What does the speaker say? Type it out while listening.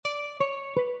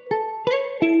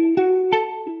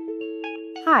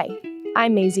Hi,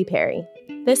 I'm Maisie Perry.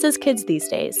 This is Kids These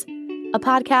Days, a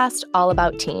podcast all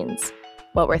about teens,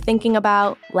 what we're thinking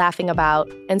about, laughing about,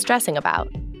 and stressing about.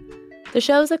 The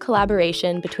show is a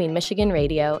collaboration between Michigan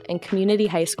Radio and Community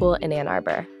High School in Ann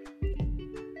Arbor.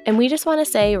 And we just want to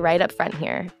say right up front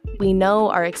here, we know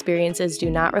our experiences do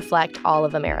not reflect all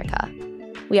of America.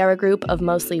 We are a group of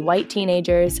mostly white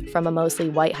teenagers from a mostly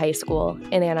white high school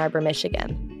in Ann Arbor,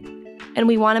 Michigan. And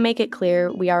we want to make it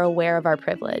clear we are aware of our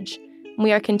privilege. And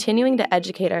we are continuing to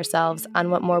educate ourselves on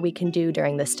what more we can do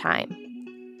during this time.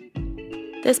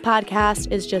 This podcast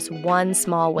is just one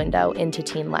small window into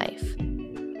teen life.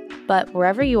 But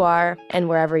wherever you are and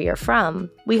wherever you're from,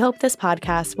 we hope this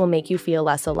podcast will make you feel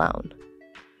less alone.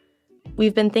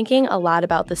 We've been thinking a lot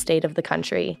about the state of the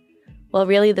country, well,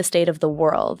 really the state of the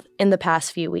world, in the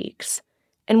past few weeks.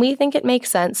 And we think it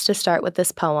makes sense to start with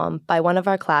this poem by one of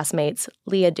our classmates,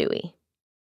 Leah Dewey.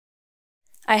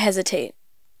 I hesitate,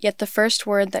 yet the first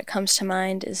word that comes to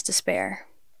mind is despair.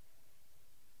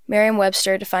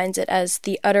 Merriam-Webster defines it as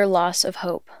the utter loss of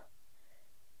hope.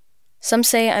 Some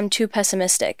say I'm too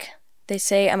pessimistic. They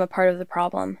say I'm a part of the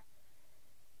problem.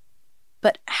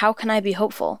 But how can I be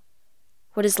hopeful?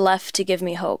 What is left to give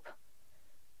me hope?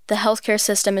 The healthcare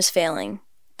system is failing.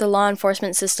 The law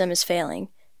enforcement system is failing.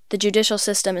 The judicial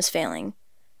system is failing.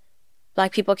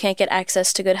 Black people can't get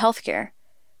access to good healthcare.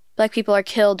 Black people are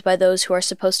killed by those who are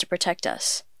supposed to protect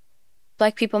us.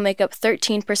 Black people make up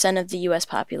 13% of the U.S.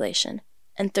 population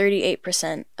and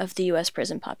 38% of the U.S.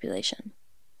 prison population.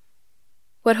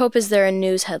 What hope is there in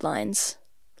news headlines,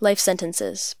 life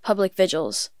sentences, public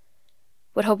vigils?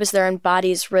 What hope is there in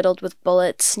bodies riddled with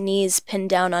bullets, knees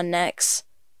pinned down on necks,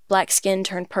 black skin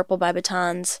turned purple by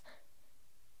batons?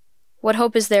 What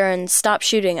hope is there in stop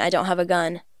shooting, I don't have a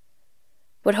gun?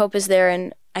 What hope is there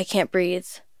in I can't breathe?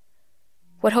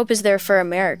 What hope is there for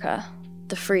America,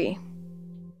 the free?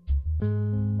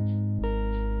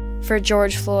 For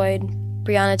George Floyd,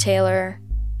 Breonna Taylor,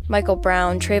 Michael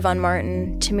Brown, Trayvon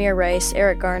Martin, Tamir Rice,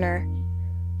 Eric Garner.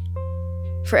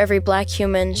 For every black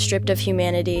human stripped of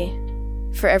humanity,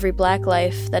 for every black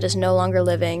life that is no longer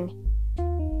living,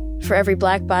 for every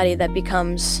black body that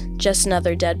becomes just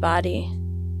another dead body.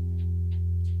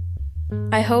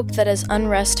 I hope that as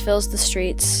unrest fills the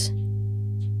streets,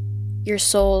 your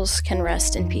souls can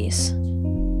rest in peace.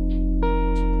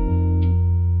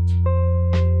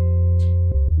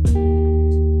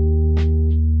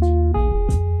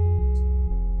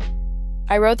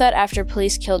 I wrote that after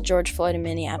police killed George Floyd in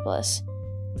Minneapolis.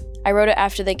 I wrote it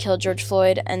after they killed George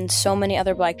Floyd and so many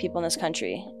other black people in this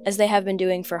country, as they have been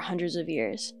doing for hundreds of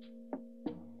years.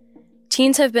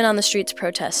 Teens have been on the streets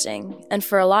protesting, and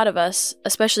for a lot of us,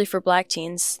 especially for black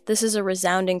teens, this is a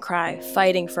resounding cry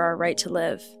fighting for our right to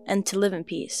live, and to live in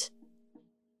peace.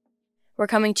 We're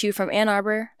coming to you from Ann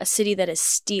Arbor, a city that is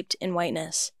steeped in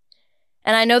whiteness.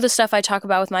 And I know the stuff I talk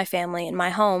about with my family in my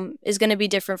home is going to be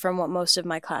different from what most of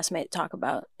my classmates talk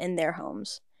about in their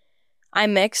homes.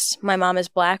 I'm mixed. My mom is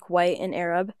black, white, and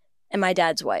Arab, and my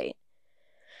dad's white.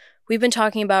 We've been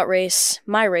talking about race,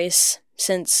 my race,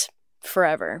 since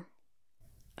forever.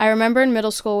 I remember in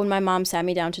middle school when my mom sat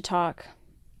me down to talk.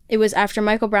 It was after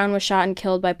Michael Brown was shot and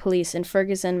killed by police in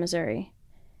Ferguson, Missouri.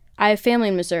 I have family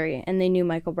in Missouri, and they knew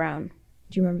Michael Brown.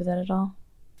 Do you remember that at all?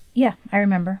 Yeah, I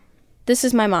remember. This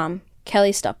is my mom,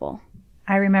 Kelly Stupple.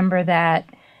 I remember that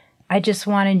I just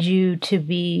wanted you to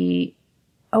be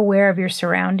aware of your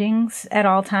surroundings at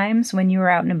all times when you were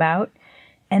out and about,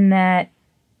 and that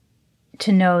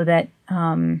to know that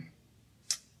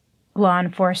law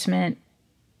enforcement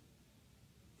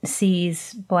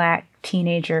sees black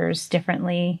teenagers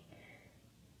differently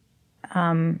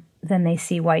than they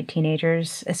see white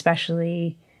teenagers,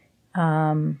 especially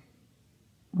when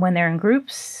they're in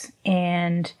groups.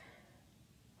 And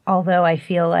although I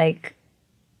feel like,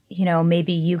 you know,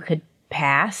 maybe you could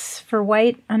pass for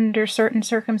white under certain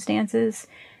circumstances,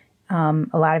 a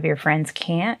lot of your friends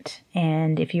can't.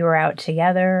 And if you were out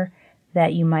together,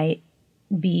 that you might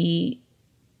be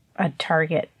a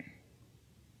target.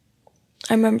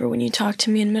 I remember when you talked to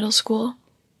me in middle school,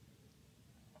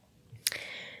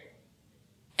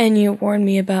 and you warned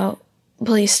me about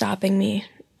police stopping me.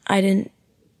 I didn't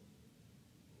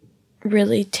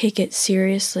really take it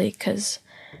seriously because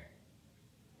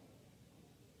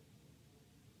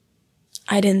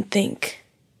I didn't think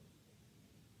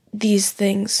these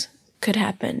things could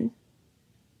happen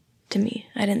to me.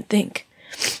 I didn't think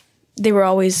they were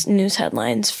always news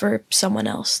headlines for someone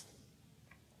else.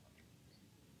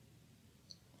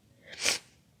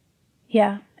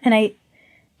 Yeah, and I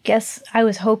guess I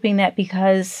was hoping that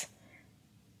because,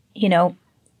 you know,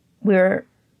 we're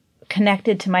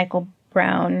connected to Michael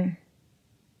Brown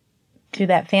through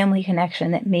that family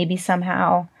connection, that maybe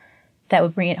somehow that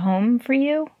would bring it home for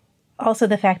you. Also,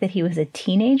 the fact that he was a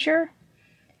teenager,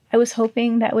 I was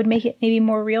hoping that would make it maybe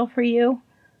more real for you.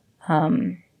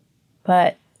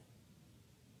 But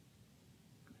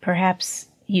perhaps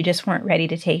you just weren't ready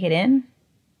to take it in.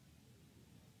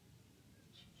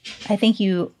 I think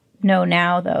you know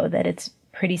now, though, that it's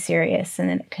pretty serious and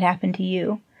that it could happen to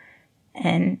you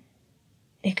and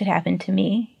it could happen to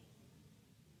me.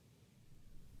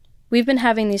 We've been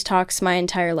having these talks my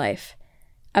entire life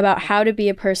about how to be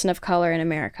a person of color in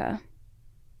America.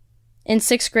 In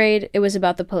 6th grade, it was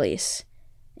about the police.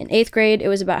 In 8th grade, it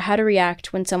was about how to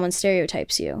react when someone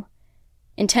stereotypes you.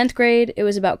 In 10th grade, it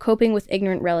was about coping with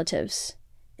ignorant relatives.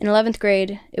 In 11th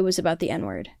grade, it was about the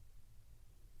N-word.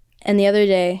 And the other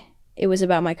day, it was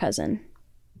about my cousin.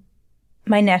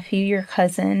 My nephew, your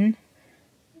cousin,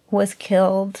 was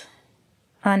killed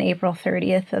on April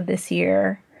 30th of this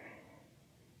year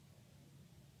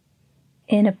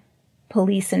in a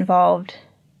police-involved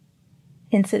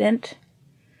incident.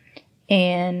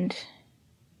 And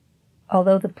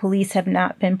although the police have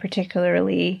not been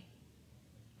particularly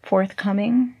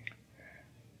forthcoming,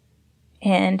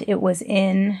 and it was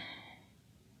in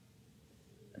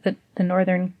the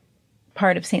northern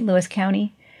part of St. Louis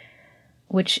County,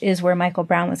 which is where Michael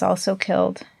Brown was also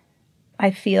killed,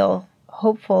 I feel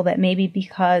hopeful that maybe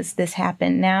because this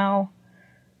happened now,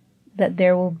 that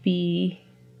there will be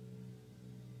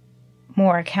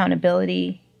more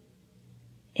accountability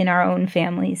in our own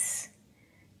family's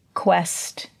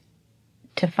quest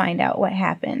to find out what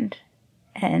happened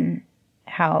and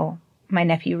how my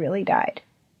nephew really died.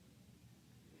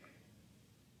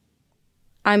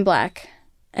 I'm Black,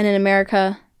 and in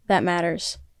America, that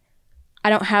matters. I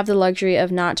don't have the luxury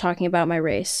of not talking about my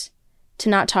race. To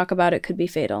not talk about it could be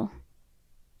fatal.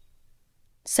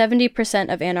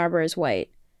 70% of Ann Arbor is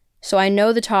white, so I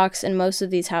know the talks in most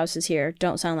of these houses here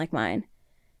don't sound like mine.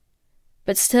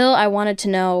 But still, I wanted to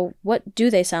know, what do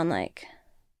they sound like?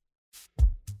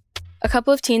 A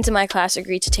couple of teens in my class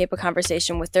agreed to tape a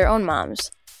conversation with their own moms.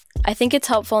 I think it's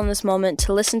helpful in this moment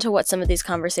to listen to what some of these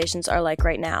conversations are like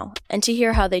right now, and to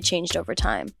hear how they changed over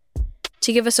time,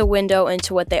 to give us a window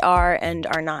into what they are and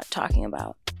are not talking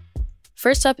about.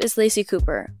 First up is Lacey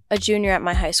Cooper, a junior at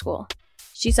my high school.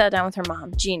 She sat down with her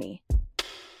mom, Jeannie.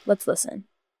 Let's listen.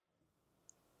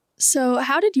 So,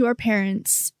 how did your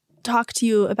parents talk to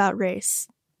you about race,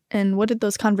 and what did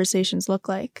those conversations look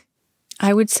like?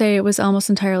 I would say it was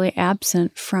almost entirely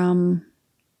absent from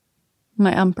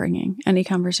my upbringing, any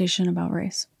conversation about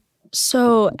race.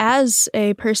 So, as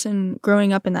a person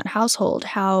growing up in that household,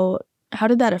 how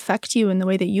did that affect you in the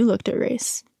way that you looked at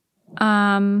race?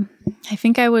 I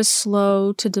think I was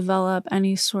slow to develop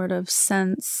any sort of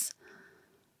sense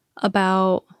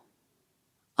about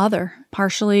other.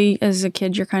 Partially, as a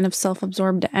kid, you're kind of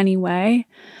self-absorbed anyway.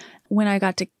 When I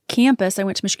got to campus, I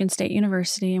went to Michigan State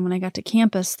University, and when I got to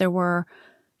campus, there were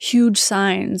huge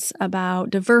signs about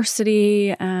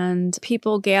diversity and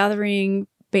people gathering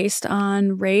based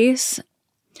on race.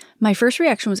 My first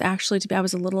reaction was actually to be, I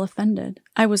was a little offended.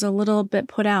 I was a little bit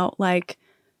put out, like,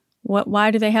 why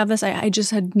do they have this? I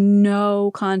just had no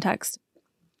context.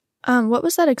 What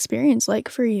was that experience like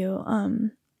for you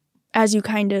as you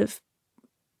kind of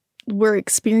were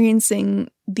experiencing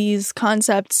these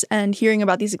concepts and hearing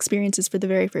about these experiences for the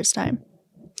very first time?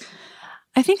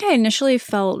 I think I initially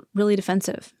felt really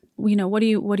defensive. You know, what do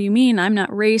you mean? I'm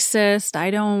not racist.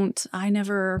 I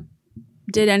never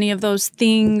did any of those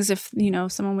things. If,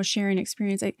 someone was sharing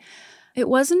experience, it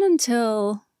wasn't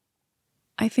until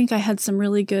I think I had some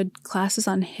really good classes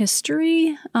on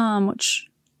history, which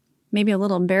maybe a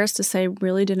little embarrassed to say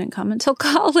really didn't come until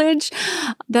college,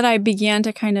 that I began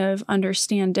to kind of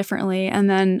understand differently. And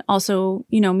then also,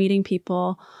 meeting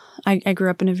people. I grew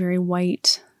up in a very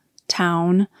white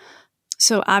town.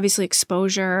 So obviously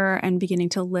exposure and beginning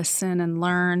to listen and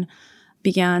learn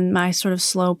began my sort of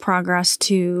slow progress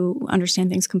to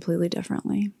understand things completely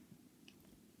differently.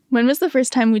 When was the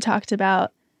first time we talked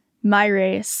about my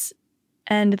race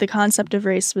and the concept of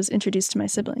race was introduced to my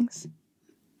siblings?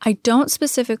 I don't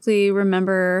specifically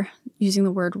remember using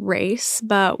the word race,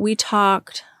 but we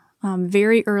talked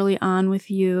very early on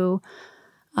with you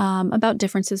about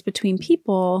differences between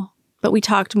people, but we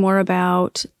talked more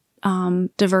about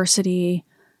diversity.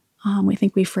 We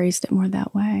think we phrased it more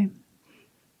that way.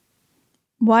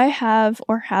 Why have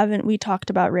or haven't we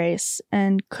talked about race,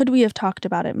 and could we have talked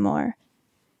about it more?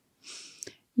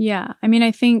 Yeah,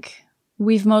 I think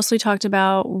we've mostly talked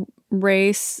about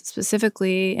race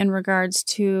specifically in regards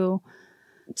to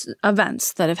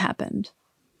events that have happened.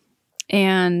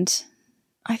 And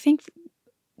I think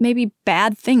maybe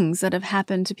bad things that have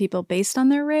happened to people based on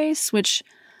their race, which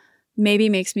maybe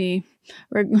makes me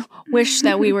wish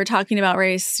that we were talking about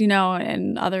race,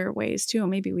 in other ways too.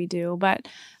 Maybe we do, but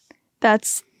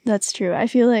that's true. I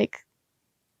feel like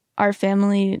our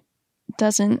family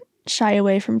doesn't shy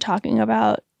away from talking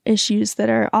about issues that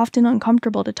are often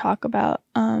uncomfortable to talk about.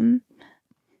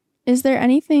 Is there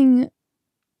anything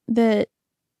that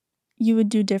you would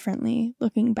do differently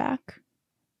looking back?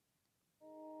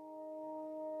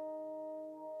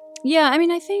 Yeah,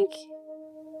 I think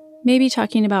maybe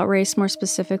talking about race more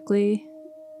specifically,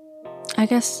 I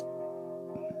guess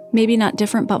maybe not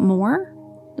different, but more.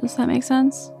 Does that make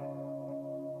sense?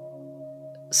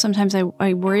 Sometimes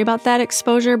I worry about that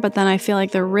exposure, but then I feel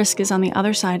like the risk is on the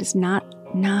other side, is not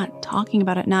talking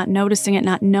about it, not noticing it,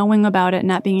 not knowing about it,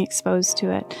 not being exposed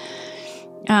to it.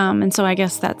 And so I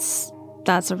guess that's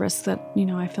a risk that,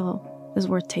 I feel is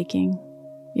worth taking,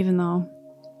 even though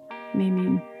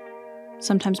maybe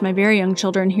sometimes my very young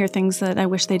children hear things that I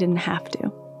wish they didn't have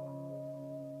to.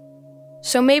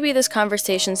 So maybe this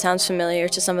conversation sounds familiar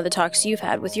to some of the talks you've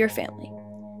had with your family.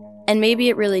 And maybe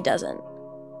it really doesn't.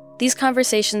 These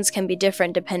conversations can be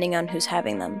different depending on who's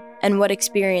having them and what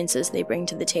experiences they bring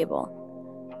to the table.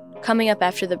 Coming up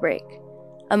after the break,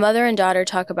 a mother and daughter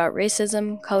talk about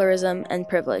racism, colorism, and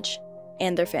privilege,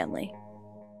 and their family.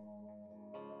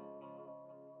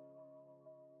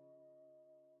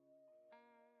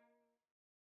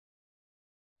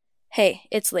 Hey,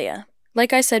 it's Leah.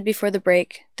 Like I said before the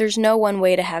break, there's no one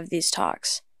way to have these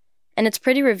talks, and it's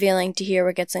pretty revealing to hear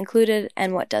what gets included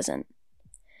and what doesn't.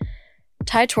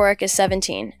 Ty Tworek is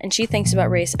 17, and she thinks about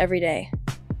race every day.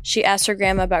 She asked her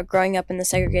grandma about growing up in the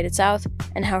segregated South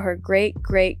and how her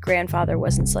great-great-grandfather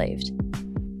was enslaved.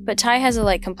 But Ty has a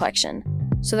light complexion,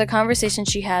 so the conversations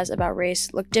she has about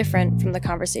race look different from the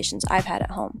conversations I've had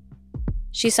at home.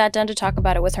 She sat down to talk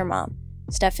about it with her mom,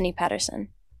 Stephanie Patterson.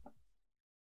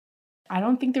 I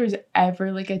don't think there was ever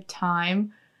a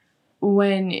time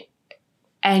when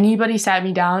anybody sat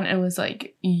me down and was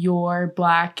like, you're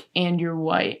Black and you're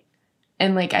white.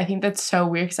 And I think that's so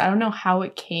weird because I don't know how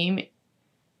it came,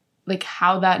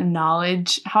 how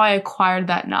I acquired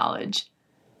that knowledge.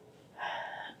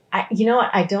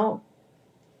 I don't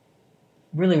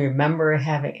really remember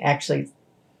having actually,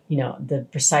 the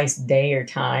precise day or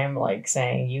time,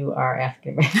 saying you are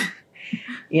African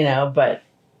American, but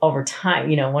over time,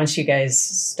 once you guys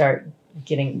start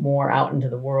getting more out into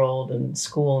the world and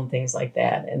school and things like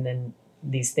that, and then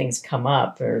these things come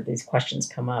up or these questions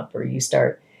come up, or you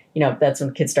start, that's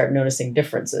when kids start noticing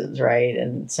differences, right?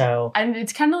 And so... And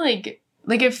it's kind of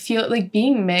it feels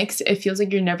being mixed, it feels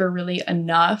like you're never really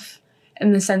enough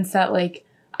in the sense that,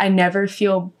 I never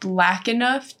feel Black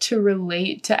enough to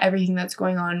relate to everything that's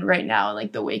going on right now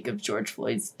in, the wake of George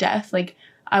Floyd's death.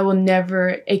 I will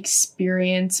never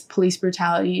experience police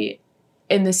brutality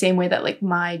in the same way that,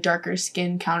 my darker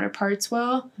skin counterparts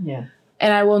will. Yeah.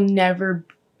 And I will never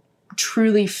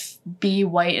truly be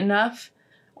white enough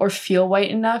or feel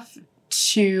white enough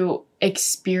to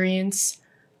experience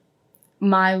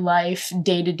my life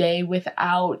day to day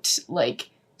without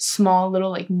small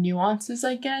little nuances,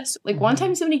 I guess. One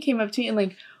time somebody came up to me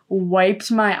and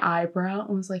wiped my eyebrow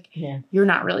and was like, yeah, you're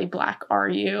not really Black, are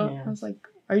you? Yeah. I was like,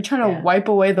 are you trying to wipe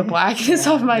away the blackness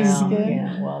off my skin?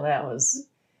 Yeah, well, that was...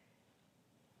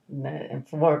 And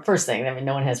for first thing,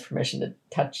 no one has permission to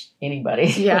touch anybody.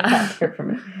 Yeah. Without their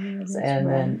permission. And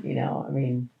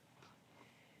then,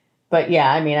 but yeah,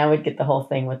 I would get the whole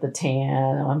thing with the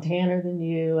tan. Oh, I'm tanner than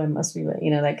you. I must be,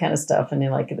 that kind of stuff. And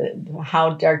then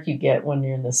how dark you get when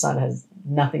you're in the sun has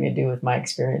nothing to do with my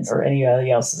experience or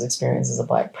anybody else's experience as a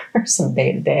Black person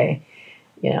day to day,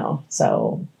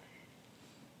 so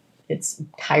it's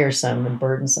tiresome and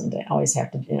burdensome to always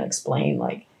have to,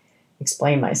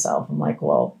 explain myself. I'm like,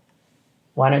 well,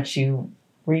 why don't you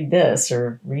read this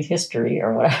or read history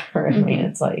or whatever? Mm-hmm.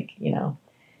 It's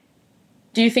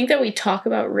Do you think that we talk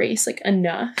about race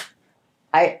enough?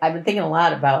 I've been thinking a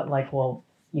lot about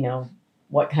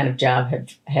what kind of job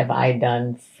have I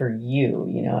done for you?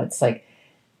 It's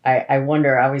I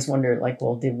always wonder,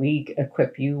 well, did we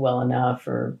equip you well enough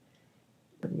or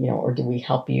did we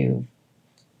help you,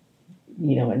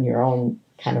 in your own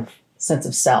kind of sense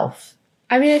of self?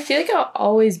 I feel like I'll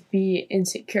always be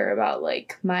insecure about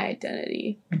my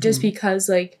identity, just because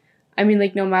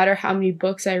no matter how many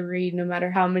books I read, no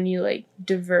matter how many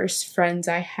diverse friends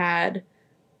I had,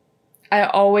 I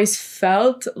always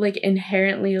felt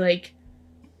inherently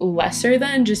lesser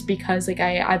than, just because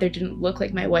I either didn't look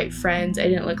like my white friends, I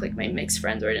didn't look like my mixed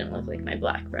friends, or I didn't look like my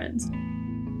Black friends.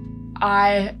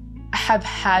 I have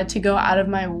had to go out of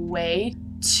my way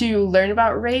to learn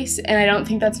about race, and I don't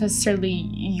think that's necessarily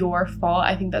your fault.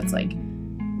 I think that's like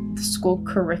the school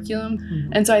curriculum.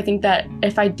 And so I think that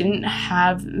if I didn't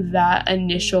have that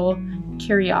initial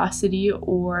curiosity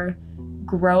or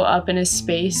grow up in a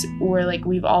space where like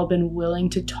we've all been willing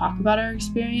to talk about our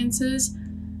experiences,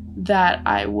 that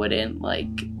I wouldn't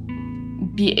like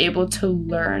be able to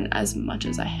learn as much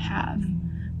as I have.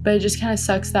 But it just kind of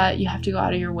sucks that you have to go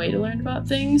out of your way to learn about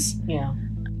things. Yeah.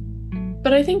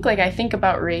 But I think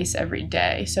about race every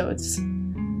day, so it's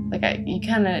like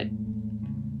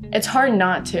it's hard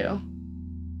not to.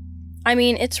 I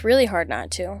mean, it's really hard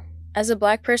not to. As a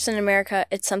Black person in America,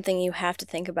 it's something you have to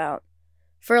think about.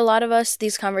 For a lot of us,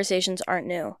 these conversations aren't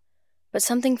new, but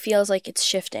something feels like it's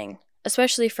shifting,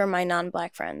 especially for my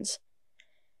non-Black friends.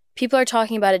 People are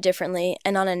talking about it differently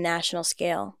and on a national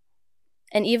scale.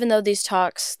 And even though these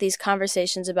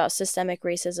conversations about systemic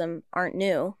racism aren't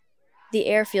new, the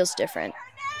air feels different.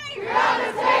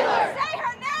 Breonna Taylor! Say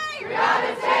her name!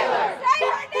 Breonna Taylor! Say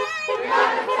her name!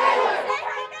 Breonna Taylor! Say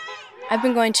her name! I've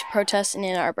been going to protests in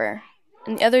Ann Arbor,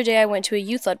 and the other day I went to a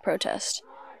youth-led protest.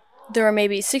 There were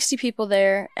maybe 60 people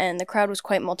there, and the crowd was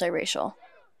quite multiracial.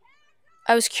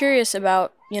 I was curious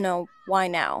about, why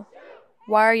now?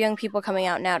 Why are young people coming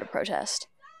out now to protest?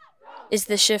 Is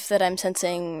the shift that I'm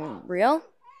sensing real?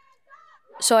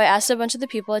 So I asked a bunch of the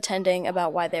people attending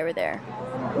about why they were there.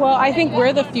 Well, I think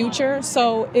we're the future,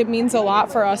 so it means a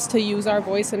lot for us to use our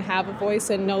voice and have a voice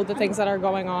and know the things that are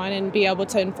going on and be able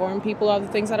to inform people of the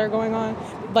things that are going on.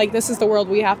 Like, this is the world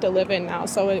we have to live in now,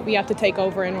 so we have to take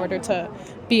over in order to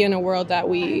be in a world that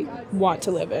we want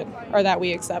to live in or that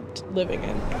we accept living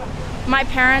in. My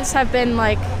parents have been,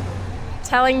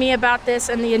 telling me about this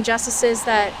and the injustices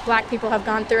that Black people have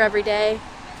gone through every day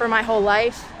for my whole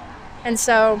life. And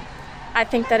so I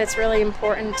think that it's really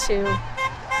important to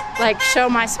show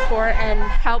my support and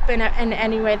help in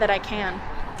any way that I can,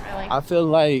 really. I feel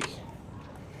like,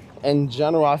 in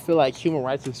general, human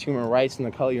rights is human rights, and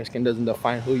the color of your skin doesn't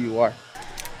define who you are.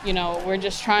 We're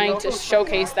just trying to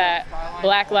showcase that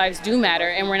Black lives do matter,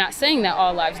 and we're not saying that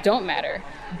all lives don't matter.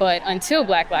 But until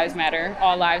Black lives matter,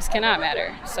 all lives cannot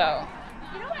matter, so.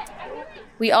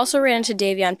 We also ran into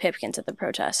Davion Pipkins at the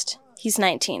protest. He's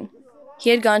 19.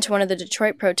 He had gone to one of the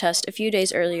Detroit protests a few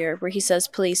days earlier where he says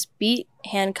police beat,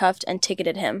 handcuffed, and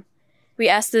ticketed him. We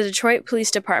asked the Detroit Police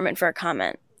Department for a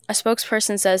comment. A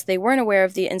spokesperson says they weren't aware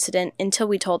of the incident until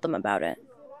we told them about it.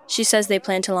 She says they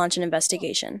plan to launch an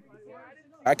investigation.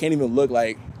 I can't even look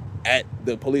at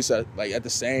the police at the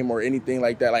same or anything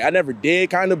like that. I never did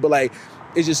kind of, but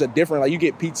it's just a different, you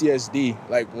get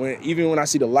PTSD. Even when I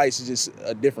see the lights, it's just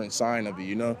a different sign of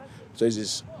it, So it's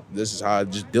just, this is how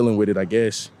I'm just dealing with it, I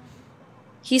guess.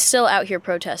 He's still out here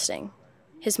protesting.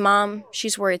 His mom,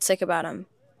 she's worried sick about him.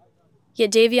 Yet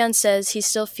Davion says he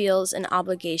still feels an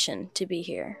obligation to be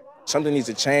here. Something needs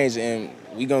to change, and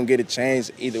we gonna get it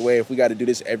changed either way if we got to do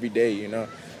this every day,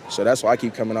 So that's why I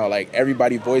keep coming out.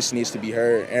 Everybody's voice needs to be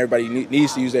heard. Everybody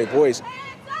needs to use their voice.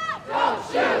 Don't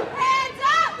shoot! Hands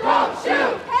up! Don't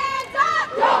shoot! Hands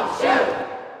up! Don't shoot!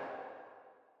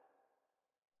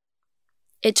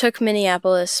 It took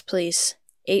Minneapolis police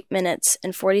 8 minutes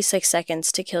and 46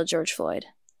 seconds to kill George Floyd.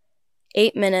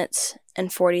 8 minutes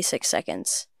and 46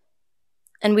 seconds.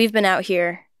 And we've been out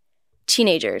here,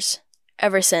 teenagers,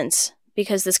 ever since,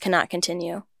 because this cannot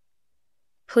continue.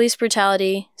 Police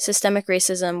brutality, systemic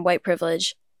racism, white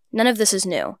privilege, none of this is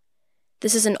new.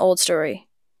 This is an old story.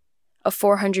 A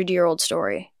 400-year-old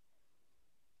story.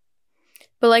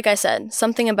 But like I said,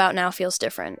 something about now feels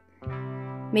different.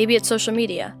 Maybe it's social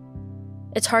media.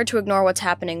 It's hard to ignore what's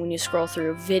happening when you scroll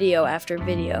through video after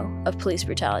video of police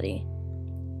brutality.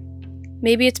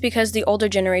 Maybe it's because the older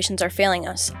generations are failing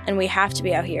us, and we have to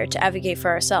be out here to advocate for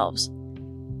ourselves.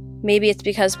 Maybe it's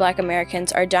because Black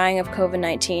Americans are dying of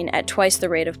COVID-19 at twice the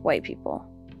rate of white people.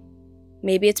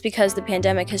 Maybe it's because the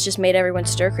pandemic has just made everyone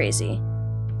stir crazy.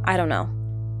 I don't know.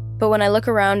 But when I look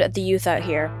around at the youth out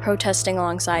here, protesting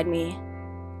alongside me,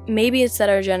 maybe it's that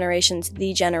our generation's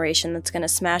the generation that's going to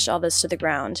smash all this to the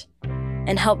ground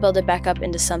and help build it back up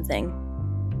into something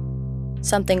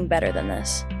better than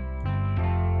this.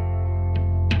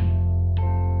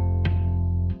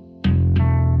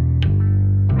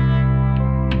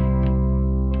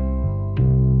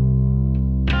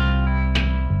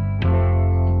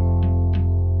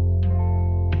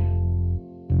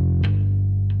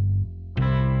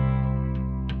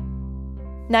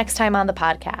 Next time on the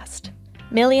podcast,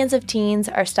 millions of teens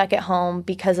are stuck at home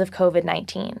because of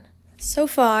COVID-19. So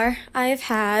far, I've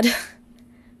had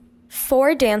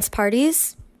 4 dance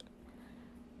parties,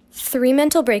 3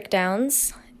 mental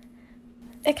breakdowns.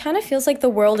 It kind of feels like the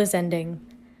world is ending.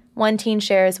 one teen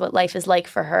shares what life is like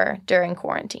for her during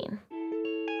quarantine.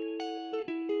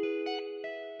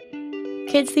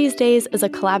 Kids These Days is a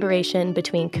collaboration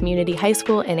between Community High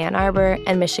School in Ann Arbor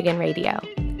and Michigan Radio.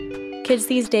 Kids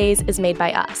These Days is made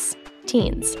by us,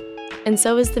 teens, and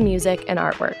so is the music and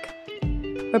artwork.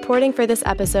 Reporting for this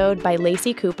episode by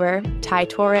Lacey Cooper, Ty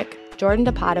Torek, Jordan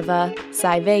DePadova,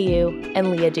 Sai Veyu,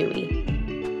 and Leah Dewey.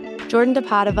 Jordan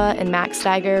DePadova and Max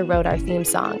Steiger wrote our theme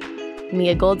song.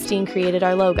 Mia Goldstein created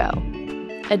our logo.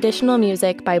 Additional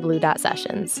music by Blue Dot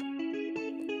Sessions.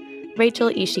 Rachel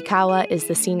Ishikawa is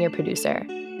the senior producer.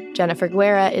 Jennifer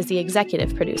Guerra is the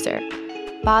executive producer.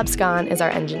 Bob Scon is our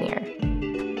engineer.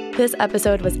 This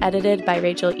episode was edited by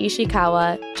Rachel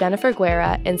Ishikawa, Jennifer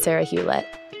Guerra, and Sarah Hewlett.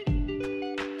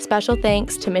 Special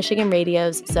thanks to Michigan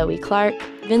Radio's Zoe Clark,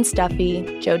 Vince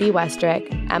Duffy, Jody Westrick,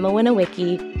 Emma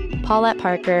Winowicki, Paulette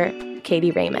Parker,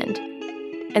 Katie Raymond.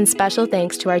 And special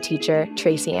thanks to our teacher,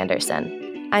 Tracy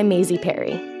Anderson. I'm Maisie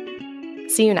Perry.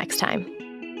 See you next time.